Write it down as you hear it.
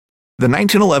The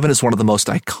 1911 is one of the most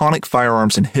iconic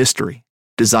firearms in history.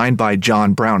 Designed by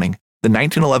John Browning, the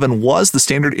 1911 was the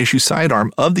standard issue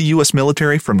sidearm of the U.S.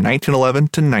 military from 1911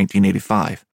 to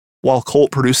 1985. While Colt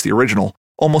produced the original,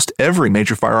 almost every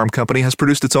major firearm company has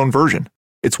produced its own version.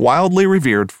 It's wildly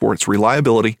revered for its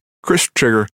reliability, crisp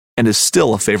trigger, and is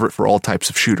still a favorite for all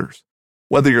types of shooters.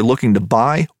 Whether you're looking to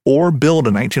buy or build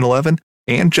a 1911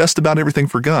 and just about everything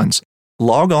for guns,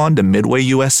 log on to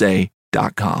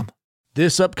midwayusa.com.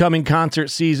 This upcoming concert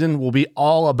season will be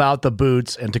all about the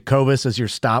boots, and Tecovas is your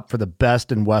stop for the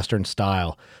best in Western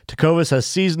style. Tecovas has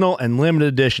seasonal and limited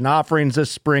edition offerings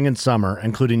this spring and summer,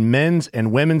 including men's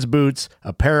and women's boots,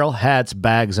 apparel, hats,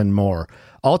 bags, and more.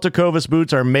 All Tecovas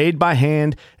boots are made by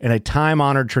hand in a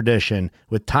time-honored tradition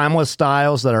with timeless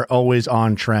styles that are always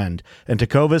on trend. And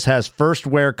Tecovas has first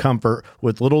wear comfort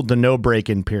with little to no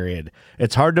break-in period.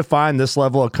 It's hard to find this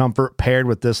level of comfort paired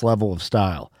with this level of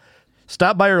style.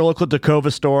 Stop by your local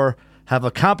Tecovas store, have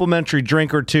a complimentary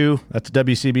drink or two, that's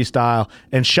WCB style,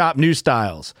 and shop new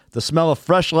styles. The smell of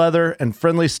fresh leather and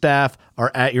friendly staff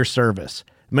are at your service.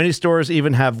 Many stores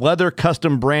even have leather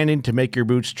custom branding to make your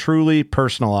boots truly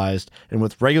personalized. And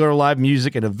with regular live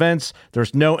music and events,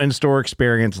 there's no in-store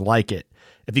experience like it.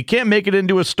 If you can't make it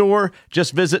into a store,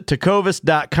 just visit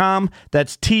tecovas.com.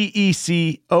 That's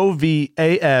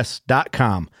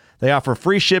TECOVAS.com. They offer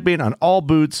free shipping on all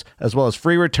boots, as well as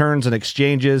free returns and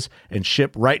exchanges, and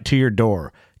ship right to your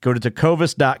door. Go to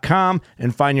tecovas.com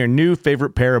and find your new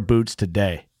favorite pair of boots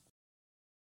today.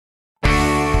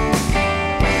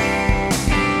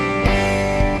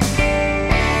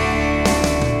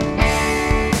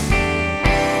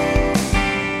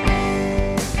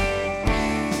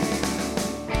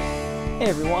 Hey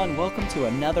everyone, welcome to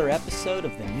another episode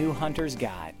of the New Hunter's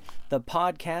Guide, the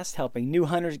podcast helping new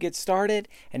hunters get started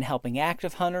and helping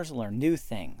active hunters learn new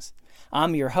things.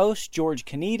 I'm your host, George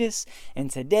Kanitas, and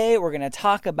today we're going to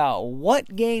talk about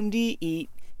what game do you eat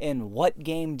and what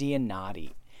game do you not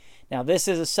eat. Now, this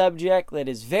is a subject that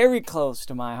is very close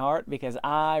to my heart because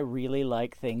I really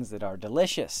like things that are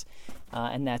delicious.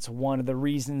 And that's one of the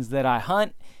reasons that I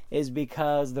hunt, is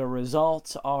because the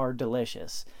results are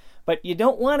delicious. But you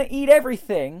don't want to eat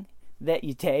everything that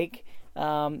you take.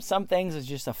 Some things is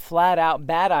just a flat-out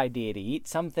bad idea to eat.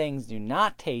 Some things do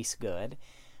not taste good.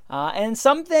 And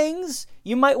some things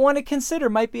you might want to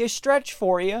consider might be a stretch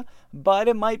for you, but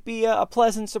it might be a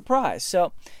pleasant surprise.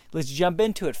 So let's jump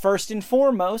into it. First and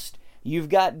foremost, you've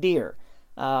got deer.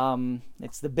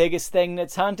 It's the biggest thing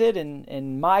that's hunted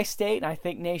in my state, and I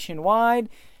think nationwide.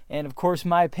 And, of course,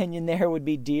 my opinion there would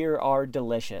be deer are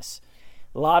delicious.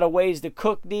 A lot of ways to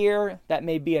cook deer. That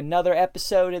may be another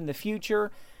episode in the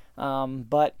future.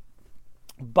 But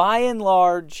by and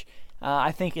large,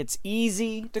 I think it's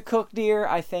easy to cook deer.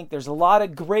 I think there's a lot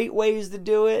of great ways to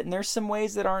do it, and there's some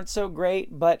ways that aren't so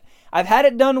great. But I've had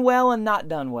it done well and not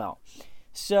done well.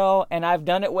 So, and I've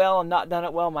done it well and not done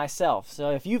it well myself.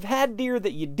 So if you've had deer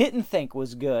that you didn't think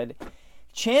was good,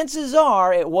 chances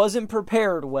are it wasn't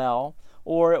prepared well,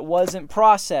 or it wasn't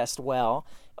processed well,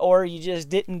 or you just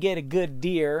didn't get a good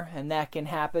deer, and that can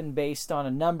happen based on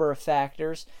a number of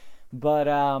factors. But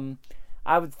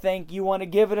I would think you want to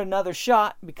give it another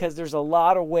shot, because there's a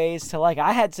lot of ways to like.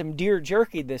 I had some deer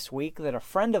jerky this week that a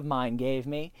friend of mine gave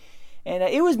me, and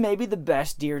it was maybe the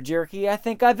best deer jerky I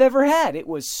think I've ever had. It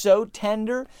was so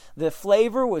tender. The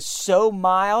flavor was so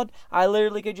mild. I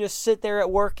literally could just sit there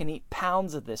at work and eat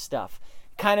pounds of this stuff.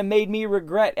 Kind of made me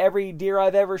regret every deer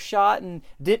I've ever shot and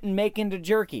didn't make into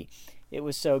jerky. It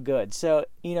was so good. So,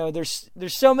 you know, there's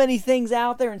so many things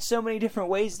out there and so many different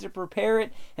ways to prepare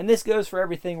it. And this goes for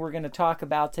everything we're going to talk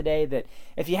about today, that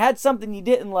if you had something you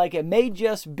didn't like, it may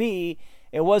just be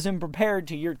it wasn't prepared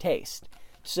to your taste.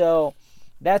 So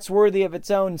that's worthy of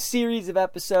its own series of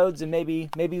episodes, and maybe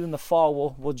in the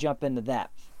fall we'll jump into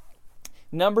that.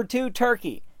 Number 2,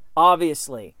 turkey.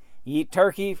 Obviously, you eat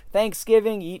turkey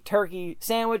Thanksgiving, you eat turkey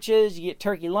sandwiches, you eat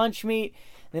turkey lunch meat.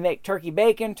 They make turkey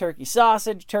bacon, turkey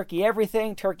sausage, turkey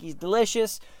everything. Turkey's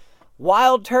delicious.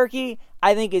 Wild turkey,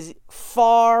 I think, is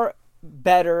far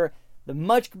better, the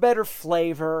much better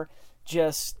flavor,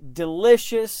 just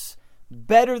delicious,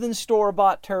 better than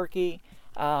store-bought turkey.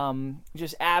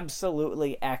 Just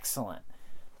absolutely excellent.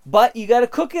 But you got to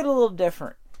cook it a little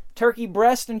different. Turkey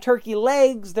breast and turkey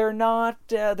legs, they're not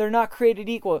created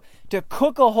equal. To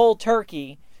cook a whole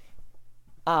turkey,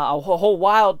 a whole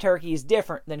wild turkey is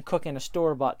different than cooking a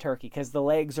store-bought turkey, because the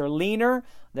legs are leaner,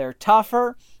 they're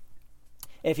tougher.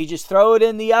 If you just throw it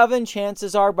in the oven,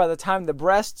 chances are by the time the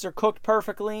breasts are cooked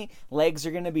perfectly, legs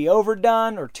are going to be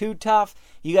overdone or too tough.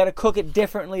 You got to cook it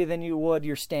differently than you would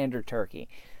your standard turkey.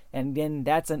 And then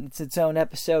it's its own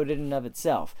episode in and of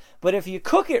itself. But if you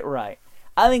cook it right,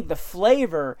 I think the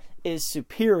flavor is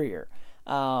superior.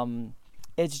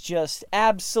 It's just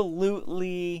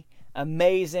absolutely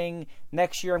amazing.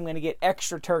 Next year I'm going to get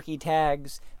extra turkey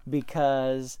tags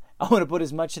because I want to put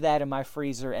as much of that in my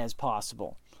freezer as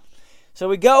possible. So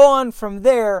we go on from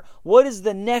there. What is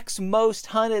the next most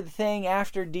hunted thing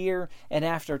after deer and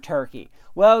after turkey?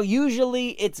 Well, usually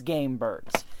it's game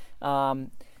birds. So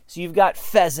you've got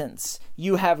pheasants,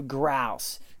 you have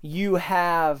grouse, you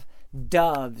have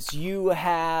doves, you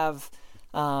have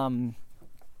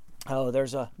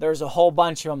there's a whole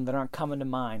bunch of them that aren't coming to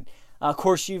mind. Of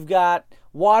course, you've got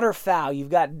waterfowl, you've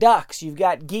got ducks, you've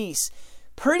got geese.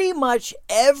 Pretty much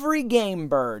every game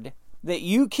bird that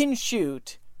you can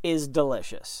shoot is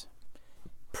delicious.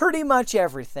 Pretty much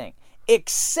everything,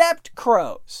 except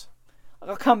crows.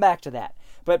 I'll come back to that.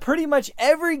 But pretty much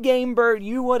every game bird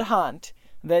you would hunt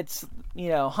that's,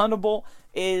 huntable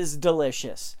is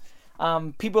delicious.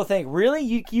 People think, really?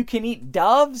 You can eat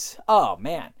doves? Oh,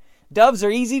 man. Doves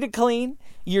are easy to clean.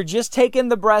 You're just taking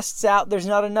the breasts out. There's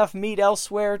not enough meat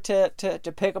elsewhere to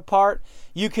pick apart.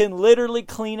 You can literally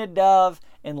clean a dove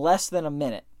in less than a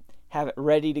minute. Have it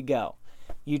ready to go.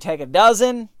 You take a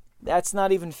dozen, that's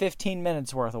not even 15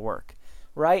 minutes worth of work,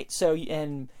 right? So,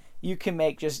 and you can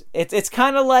make it's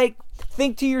kind of like,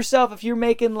 think to yourself if you're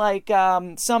making like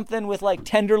something with like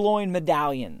tenderloin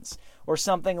medallions or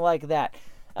something like that.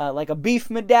 Like a beef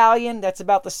medallion, that's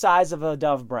about the size of a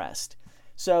dove breast.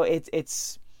 So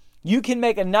it's you can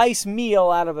make a nice meal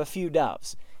out of a few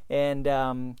doves. And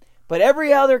but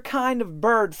every other kind of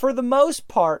bird, for the most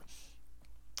part,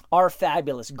 are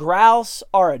fabulous. Grouse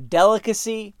are a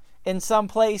delicacy in some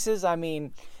places. I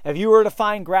mean, if you were to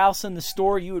find grouse in the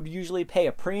store, you would usually pay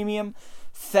a premium.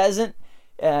 Pheasant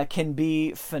can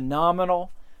be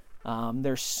phenomenal.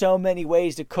 There's so many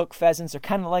ways to cook pheasants. They're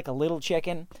kind of like a little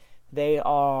chicken. They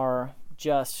are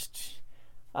just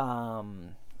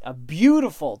a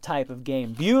beautiful type of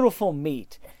game, beautiful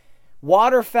meat.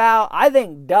 Waterfowl, I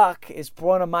think duck is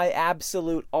one of my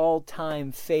absolute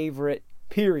all-time favorite,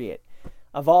 period,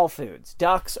 of all foods.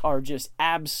 Ducks are just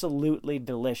absolutely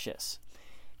delicious.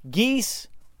 Geese,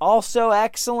 also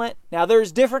excellent. Now,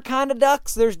 there's different kind of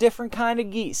ducks, there's different kind of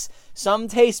geese. Some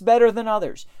taste better than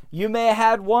others. You may have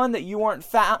had one that you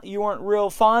weren't real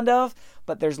fond of,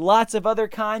 but there's lots of other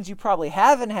kinds you probably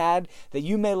haven't had that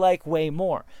you may like way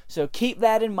more. So keep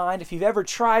that in mind. If you've ever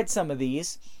tried some of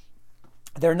these,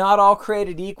 they're not all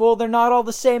created equal. They're not all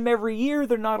the same every year.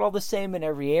 They're not all the same in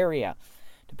every area.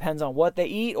 Depends on what they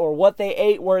eat or what they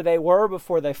ate where they were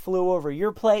before they flew over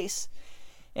your place.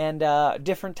 And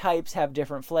different types have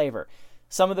different flavor.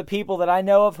 Some of the people that I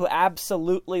know of who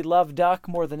absolutely love duck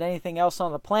more than anything else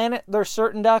on the planet, there's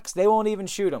certain ducks, they won't even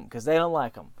shoot them because they don't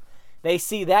like them. They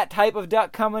see that type of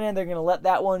duck coming in, they're going to let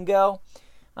that one go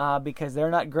because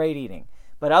they're not great eating.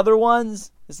 But other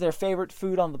ones, it's their favorite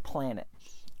food on the planet.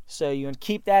 So you can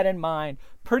keep that in mind.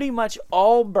 Pretty much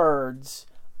all birds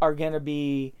are going to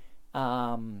be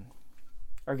not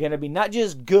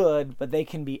just good, but they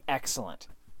can be excellent.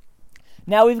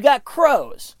 Now we've got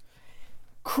crows.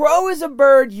 Crow is a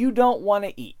bird you don't want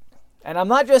to eat. And I'm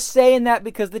not just saying that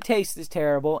because the taste is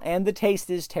terrible, and the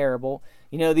taste is terrible.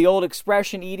 You know, the old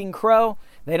expression, eating crow,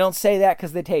 they don't say that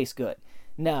because they taste good.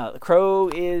 No, the crow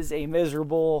is a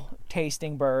miserable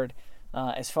tasting bird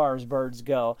as far as birds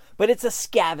go. But it's a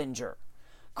scavenger.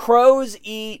 Crows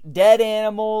eat dead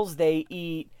animals. They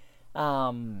eat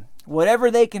whatever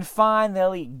they can find.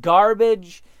 They'll eat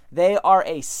garbage. They are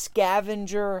a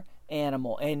scavenger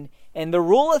animal. And the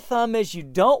rule of thumb is you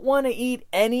don't want to eat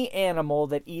any animal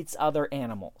that eats other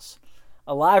animals,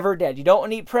 alive or dead. You don't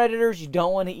want to eat predators. You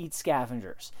don't want to eat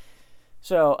scavengers.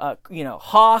 So,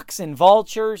 hawks and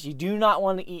vultures, you do not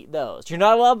want to eat those. You're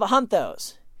not allowed to hunt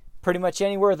those pretty much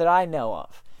anywhere that I know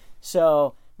of.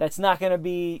 So that's not going to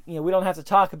be, we don't have to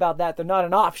talk about that. They're not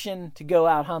an option to go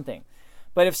out hunting.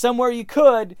 But if somewhere you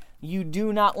could, you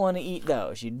do not want to eat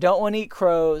those. You don't want to eat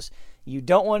crows. You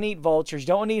don't want to eat vultures. You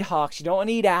don't want to eat hawks. You don't want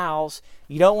to eat owls.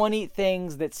 You don't want to eat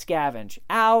things that scavenge.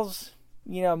 Owls,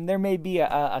 there may be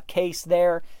a case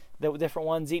there that different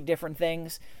ones eat different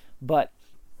things. But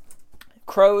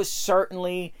crows,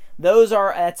 certainly,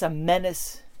 that's a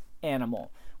menace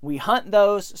animal. We hunt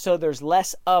those so there's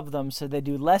less of them, so they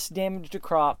do less damage to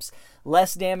crops,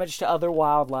 less damage to other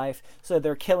wildlife, so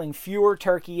they're killing fewer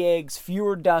turkey eggs,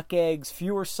 fewer duck eggs,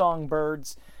 fewer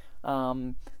songbirds.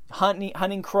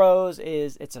 Hunting crows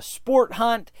it's a sport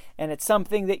hunt, and it's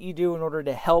something that you do in order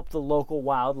to help the local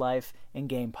wildlife and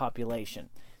game population.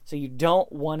 So you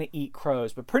don't want to eat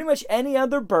crows. But pretty much any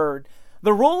other bird,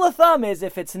 the rule of thumb is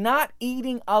if it's not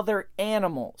eating other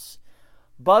animals,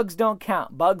 bugs don't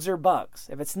count. Bugs are bugs.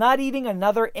 If it's not eating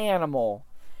another animal,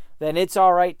 then it's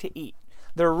all right to eat.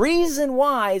 The reason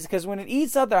why is because when it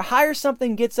eats up, the higher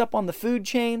something gets up on the food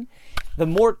chain, the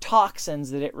more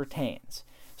toxins that it retains.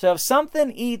 So if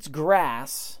something eats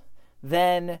grass,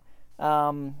 then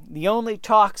the only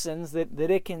toxins that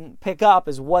it can pick up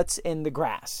is what's in the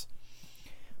grass.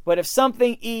 But if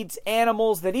something eats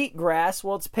animals that eat grass,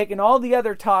 well, it's picking all the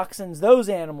other toxins those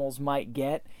animals might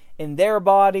get in their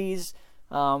bodies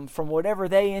from whatever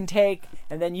they intake.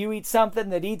 And then you eat something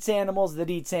that eats animals.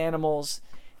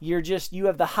 You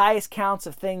have the highest counts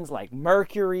of things like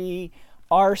mercury,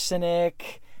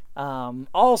 arsenic,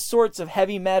 all sorts of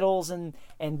heavy metals and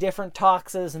different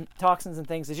toxins and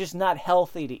things. It's just not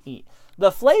healthy to eat.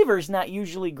 The flavor's not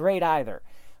usually great either,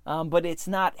 but it's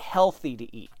not healthy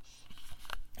to eat.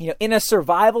 In a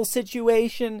survival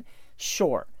situation,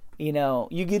 sure, you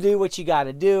can do what you got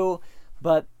to do,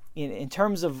 but in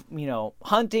terms of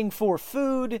hunting for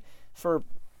food, for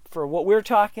what we're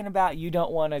talking about, you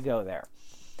don't want to go there.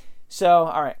 So,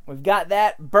 all right, we've got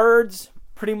that. Birds,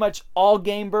 pretty much all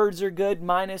game birds are good,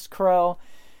 minus crow.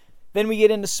 Then we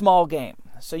get into small game.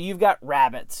 So you've got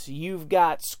rabbits, you've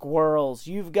got squirrels,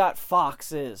 you've got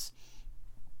foxes,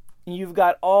 you've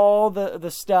got all the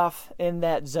stuff in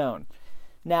that zone.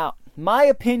 Now, my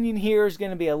opinion here is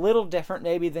going to be a little different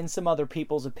maybe than some other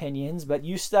people's opinions, but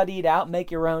you study it out,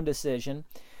 make your own decision.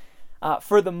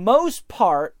 For the most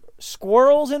part,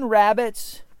 squirrels and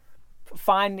rabbits,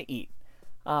 fine to eat.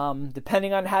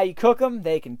 Depending on how you cook them,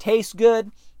 they can taste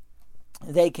good.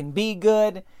 They can be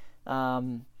good.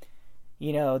 They're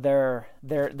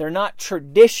not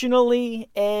traditionally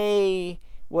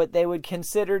what they would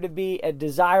consider to be a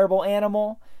desirable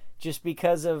animal, just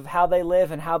because of how they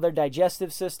live and how their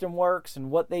digestive system works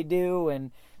and what they do and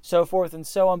so forth and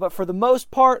so on. But for the most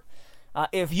part,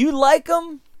 if you like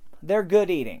them, they're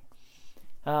good eating.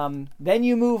 Then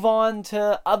you move on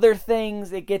to other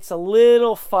things. It gets a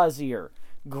little fuzzier.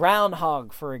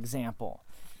 Groundhog, for example.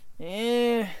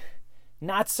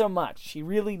 Not so much. You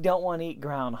really don't want to eat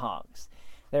groundhogs.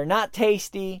 They're not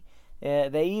tasty.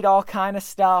 They eat all kind of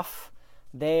stuff.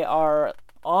 They are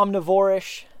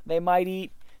omnivorish. They might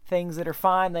eat things that are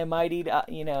fine. They might eat,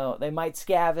 they might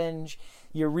scavenge.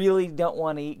 You really don't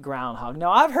want to eat groundhog.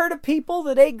 Now, I've heard of people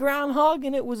that ate groundhog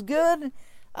and it was good.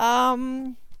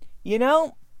 I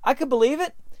could believe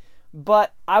it,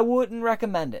 but I wouldn't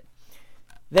recommend it.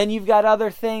 Then you've got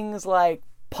other things like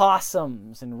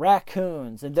possums and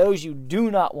raccoons, and those you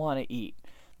do not want to eat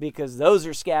because those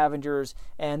are scavengers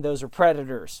and those are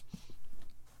predators.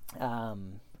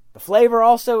 The flavor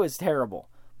also is terrible,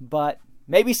 but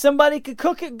maybe somebody could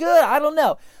cook it good. I don't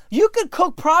know. You could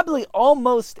cook probably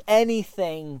almost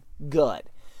anything good.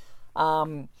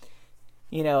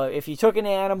 If you took an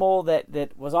animal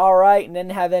that was all right and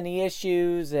didn't have any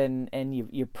issues and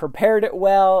you prepared it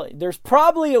well, there's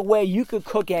probably a way you could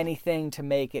cook anything to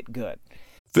make it good.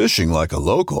 Fishing like a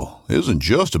local isn't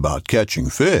just about catching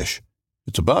fish.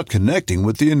 It's about connecting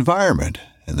with the environment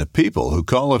and the people who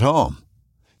call it home.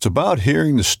 It's about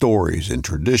hearing the stories and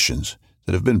traditions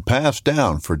that have been passed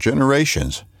down for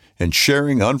generations and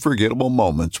sharing unforgettable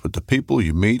moments with the people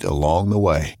you meet along the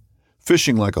way.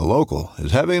 Fishing like a local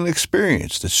is having an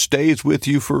experience that stays with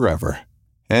you forever.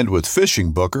 And with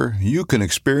Fishing Booker, you can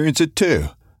experience it too,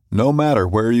 no matter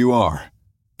where you are.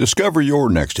 Discover your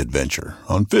next adventure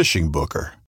on Fishing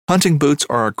Booker. Hunting boots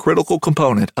are a critical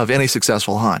component of any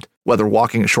successful hunt. Whether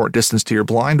walking a short distance to your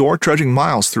blind or trudging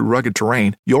miles through rugged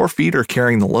terrain, your feet are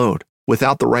carrying the load.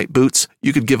 Without the right boots,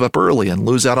 you could give up early and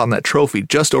lose out on that trophy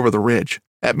just over the ridge.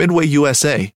 At Midway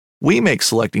USA, we make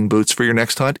selecting boots for your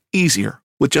next hunt easier.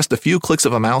 With just a few clicks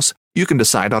of a mouse, you can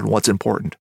decide on what's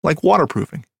important, like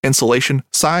waterproofing, insulation,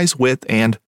 size, width,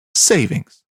 and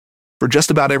savings. For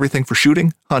just about everything for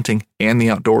shooting, hunting, and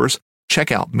the outdoors,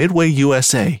 check out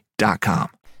MidwayUSA.com.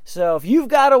 So if you've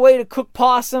got a way to cook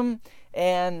possum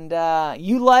and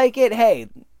you like it, hey,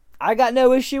 I got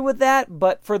no issue with that.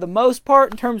 But for the most part,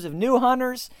 in terms of new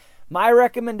hunters, my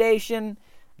recommendation,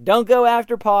 don't go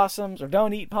after possums or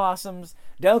don't eat possums.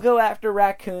 Don't go after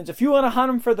raccoons. If you want to hunt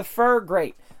them for the fur,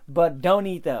 great, but don't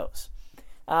eat those.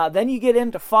 Then you get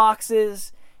into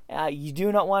foxes. You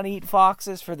do not want to eat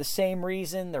foxes for the same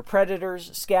reason. They're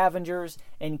predators, scavengers,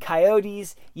 and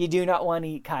coyotes. You do not want to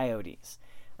eat coyotes.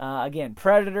 Again,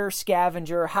 predator,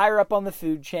 scavenger, higher up on the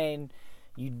food chain.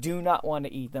 You do not want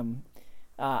to eat them.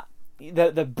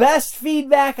 The best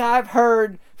feedback I've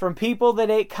heard from people that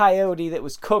ate coyote that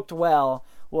was cooked well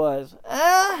was,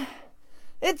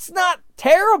 it's not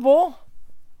terrible,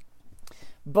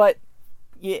 but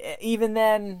even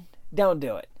then, don't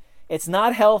do it. It's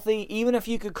not healthy. Even if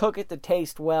you could cook it to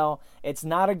taste well, it's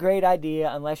not a great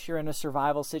idea unless you're in a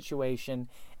survival situation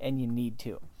and you need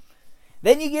to.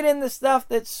 Then you get into stuff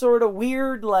that's sort of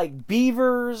weird, like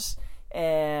beavers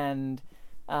and,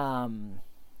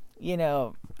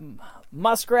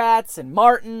 muskrats and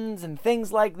martens and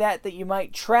things like that you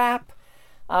might trap.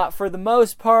 For the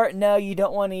most part, no, you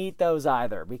don't want to eat those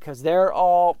either, because they're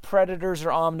all predators or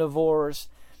omnivores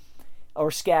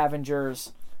or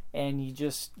scavengers, and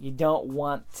you don't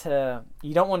want to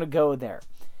go there.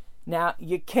 Now,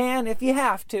 you can if you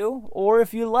have to, or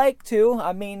if you like to.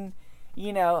 I mean,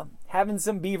 having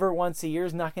some beaver once a year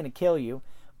is not going to kill you,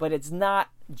 but it's not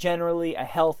generally a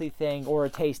healthy thing or a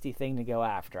tasty thing to go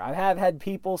after. I have had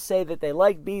people say that they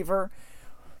like beaver,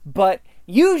 but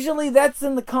usually that's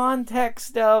in the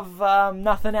context of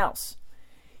nothing else.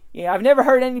 I've never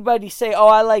heard anybody say, oh,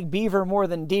 I like beaver more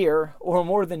than deer or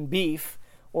more than beef,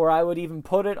 or I would even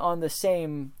put it on the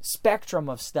same spectrum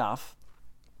of stuff.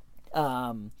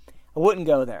 I wouldn't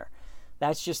go there.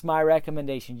 That's just my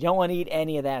recommendation. You don't want to eat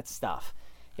any of that stuff.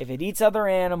 If it eats other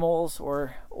animals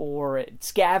or it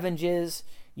scavenges,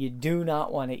 you do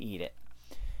not want to eat it.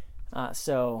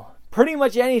 So pretty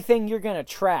much anything you're going to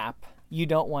trap, you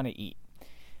don't want to eat.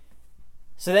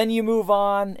 So then you move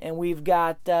on, and we've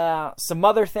got some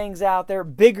other things out there.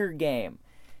 Bigger game.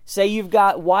 Say you've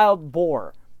got wild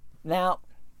boar. Now,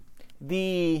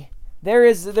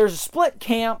 there's split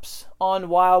camps on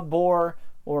wild boar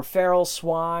or feral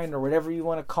swine or whatever you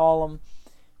want to call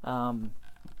them.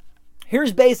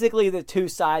 Here's basically the two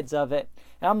sides of it.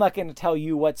 And I'm not going to tell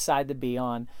you what side to be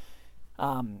on.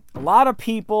 A lot of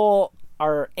people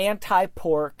are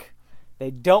anti-pork.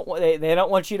 They don't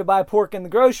want you to buy pork in the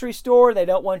grocery store. They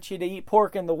don't want you to eat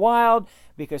pork in the wild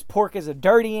because pork is a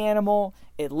dirty animal.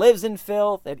 It lives in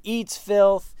filth. It eats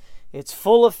filth. It's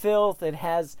full of filth. It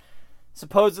has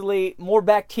supposedly more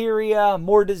bacteria,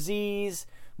 more disease,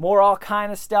 more all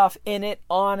kind of stuff in it,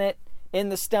 on it, in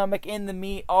the stomach, in the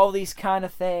meat, all these kind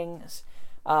of things.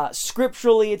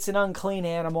 Scripturally, it's an unclean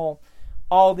animal.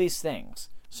 All these things.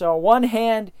 So on one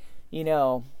hand,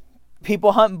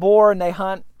 people hunt boar and they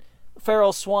hunt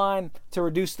feral swine to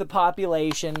reduce the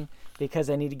population because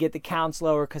they need to get the counts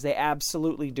lower because they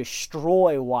absolutely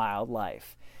destroy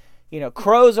wildlife.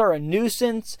 Crows are a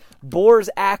nuisance. Boars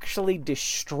actually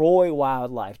destroy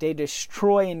wildlife. They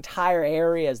destroy entire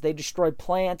areas. They destroy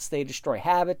plants. They destroy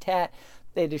habitat.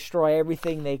 They destroy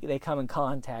everything they come in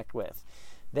contact with.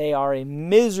 They are a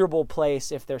miserable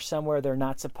place if they're somewhere they're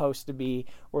not supposed to be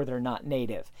or they're not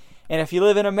native. And if you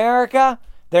live in America,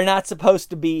 they're not supposed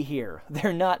to be here.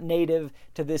 They're not native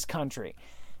to this country.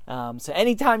 So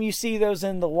anytime you see those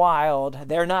in the wild,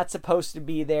 they're not supposed to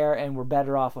be there, and we're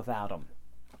better off without them.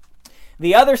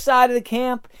 The other side of the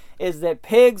camp is that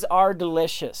pigs are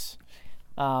delicious.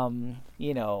 Wild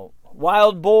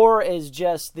boar is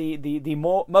just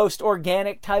the most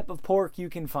organic type of pork you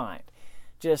can find.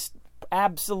 Just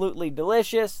absolutely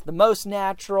delicious, the most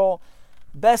natural,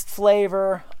 best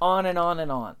flavor, on and on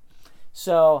and on.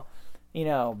 So,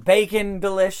 bacon,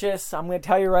 delicious. I'm going to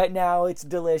tell you right now, it's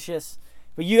delicious.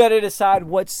 But you got to decide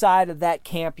what side of that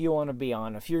camp you want to be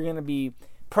on. If you're going to be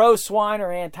pro-swine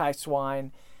or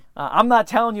anti-swine. I'm not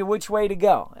telling you which way to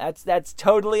go. That's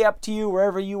totally up to you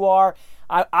wherever you are.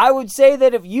 I would say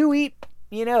that if you eat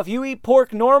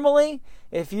pork normally,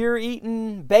 if you're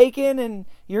eating bacon and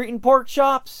you're eating pork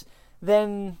chops,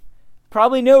 then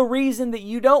probably no reason that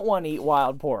you don't want to eat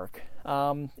wild pork.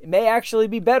 It may actually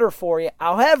be better for you.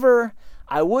 However,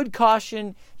 I would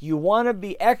caution you want to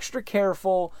be extra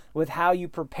careful with how you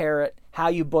prepare it, how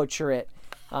you butcher it.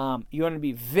 You want to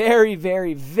be very,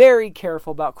 very, very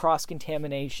careful about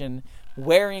cross-contamination,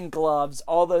 wearing gloves,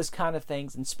 all those kind of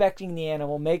things, inspecting the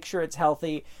animal, make sure it's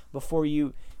healthy before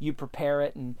you prepare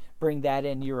it and bring that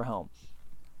into your home.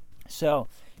 So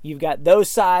you've got those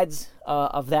sides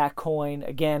of that coin.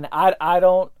 Again, I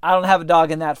don't have a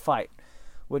dog in that fight.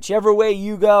 Whichever way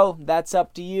you go, that's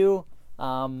up to you.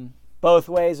 Both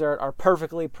ways are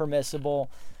perfectly permissible.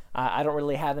 I don't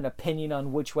really have an opinion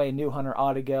on which way New Hunter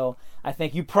ought to go. I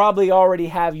think you probably already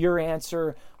have your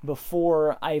answer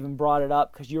before I even brought it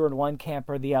up because you're in one camp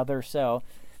or the other, so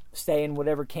stay in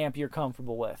whatever camp you're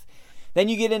comfortable with. Then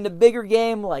you get into bigger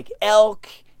game like elk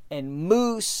and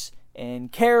moose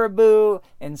and caribou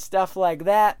and stuff like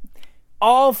that.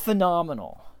 All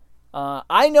phenomenal.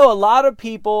 I know a lot of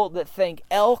people that think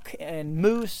elk and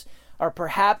moose are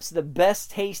perhaps the best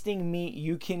tasting meat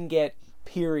you can get,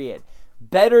 period.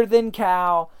 Better than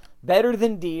cow, better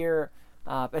than deer,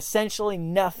 essentially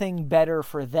nothing better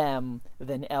for them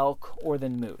than elk or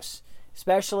than moose.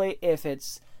 Especially if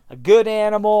it's a good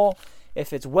animal,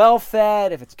 if it's well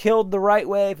fed, if it's killed the right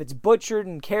way, if it's butchered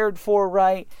and cared for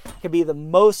right. It could be the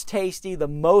most tasty, the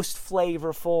most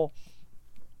flavorful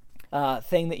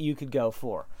thing that you could go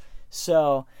for.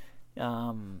 So,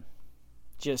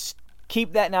 Just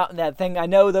keep that thing. I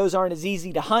know those aren't as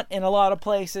easy to hunt in a lot of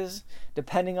places.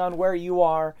 Depending on where you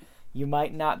are, you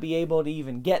might not be able to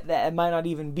even get that. It might not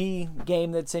even be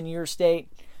game that's in your state.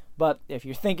 But if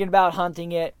you're thinking about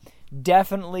hunting it,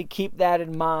 definitely keep that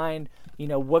in mind.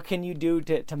 What can you do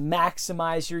to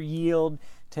maximize your yield,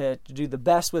 to do the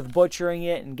best with butchering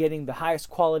it and getting the highest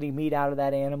quality meat out of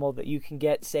that animal that you can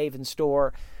get, save, and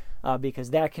store, because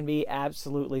that can be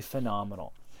absolutely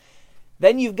phenomenal.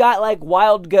 Then you've got like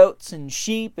wild goats and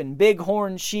sheep and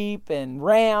bighorn sheep and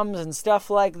rams and stuff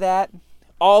like that.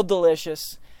 All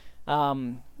delicious.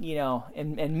 In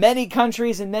many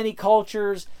countries and many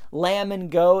cultures, lamb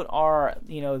and goat are,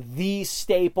 the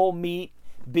staple meat.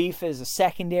 Beef is a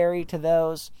secondary to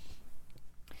those.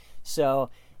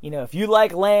 So, if you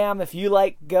like lamb, if you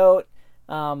like goat,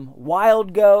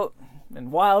 wild goat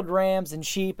and wild rams and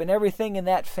sheep and everything in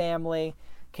that family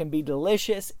can be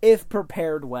delicious if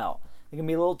prepared well. It can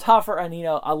be a little tougher, and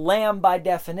a lamb by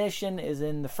definition is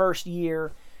in the first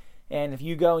year, and if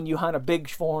you go and you hunt a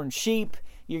bighorn sheep,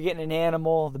 you're getting an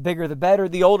animal, the bigger the better,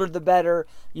 the older the better,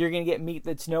 you're going to get meat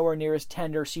that's nowhere near as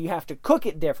tender, so you have to cook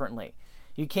it differently.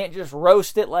 You can't just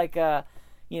roast it like on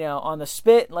the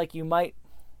spit like you might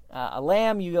a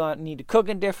lamb. You need to cook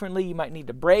it differently. You might need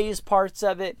to braise parts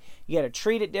of it. You got to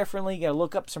treat it differently. You got to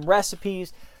look up some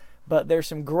recipes, but there's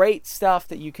some great stuff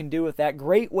that you can do with that,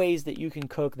 great ways that you can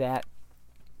cook that.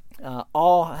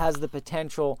 All has the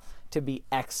potential to be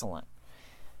excellent.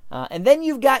 And then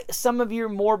you've got some of your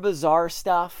more bizarre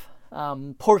stuff.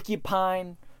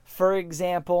 Porcupine, for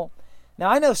example. Now,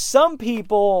 I know some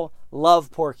people love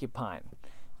porcupine.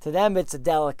 To them, it's a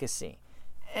delicacy.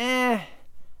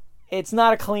 It's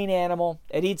not a clean animal.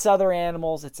 It eats other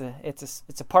animals. It's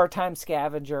a part-time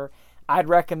scavenger. I'd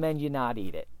recommend you not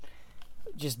eat it.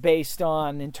 Just based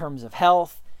on, in terms of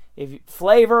health.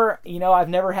 Flavor, I've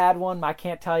never had one. I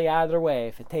can't tell you either way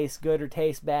if it tastes good or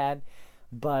tastes bad.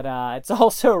 But it's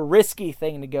also a risky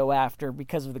thing to go after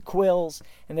because of the quills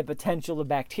and the potential of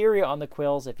bacteria on the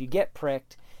quills. If you get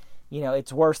pricked,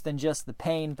 it's worse than just the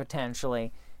pain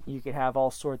potentially. You could have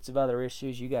all sorts of other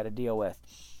issues you got to deal with.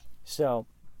 So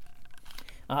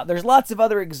there's lots of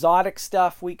other exotic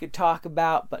stuff we could talk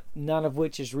about, but none of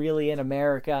which is really in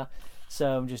America.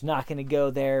 So I'm just not going to go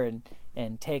there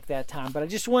and take that time. But I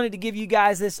just wanted to give you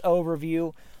guys this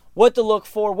overview, what to look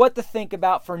for, what to think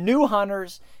about for new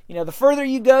hunters. The further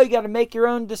you go, you got to make your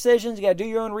own decisions. You got to do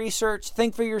your own research,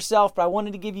 think for yourself. But I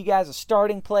wanted to give you guys a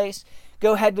starting place.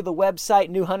 Go ahead to the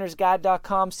website,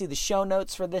 newhuntersguide.com, see the show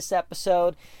notes for this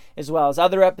episode, as well as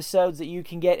other episodes that you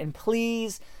can get. And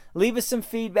please leave us some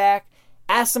feedback.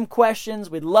 Ask some questions.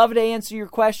 We'd love to answer your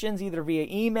questions either via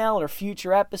email or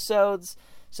future episodes.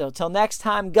 So until next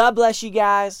time, God bless you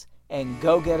guys, and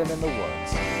go get them in the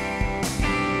woods.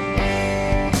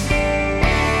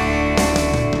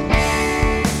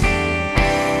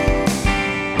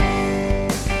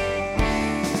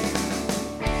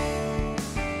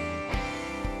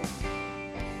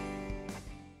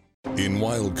 In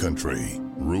Wild Country,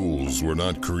 rules were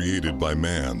not created by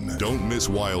man. Don't miss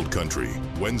Wild Country,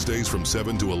 Wednesdays from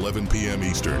 7 to 11 p.m.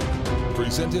 Eastern.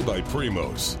 Presented by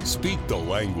Primos. Speak the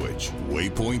language.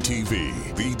 Waypoint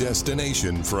TV, the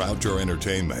destination for outdoor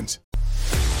entertainment.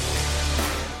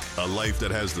 A life that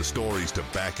has the stories to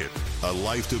back it. A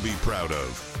life to be proud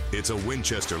of. It's a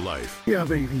Winchester life. Yeah,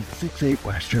 baby. 6'8"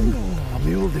 Western. Oh,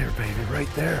 mule deer, baby, right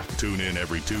there. Tune in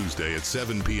every Tuesday at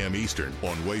 7 p.m. Eastern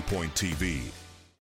on Waypoint TV.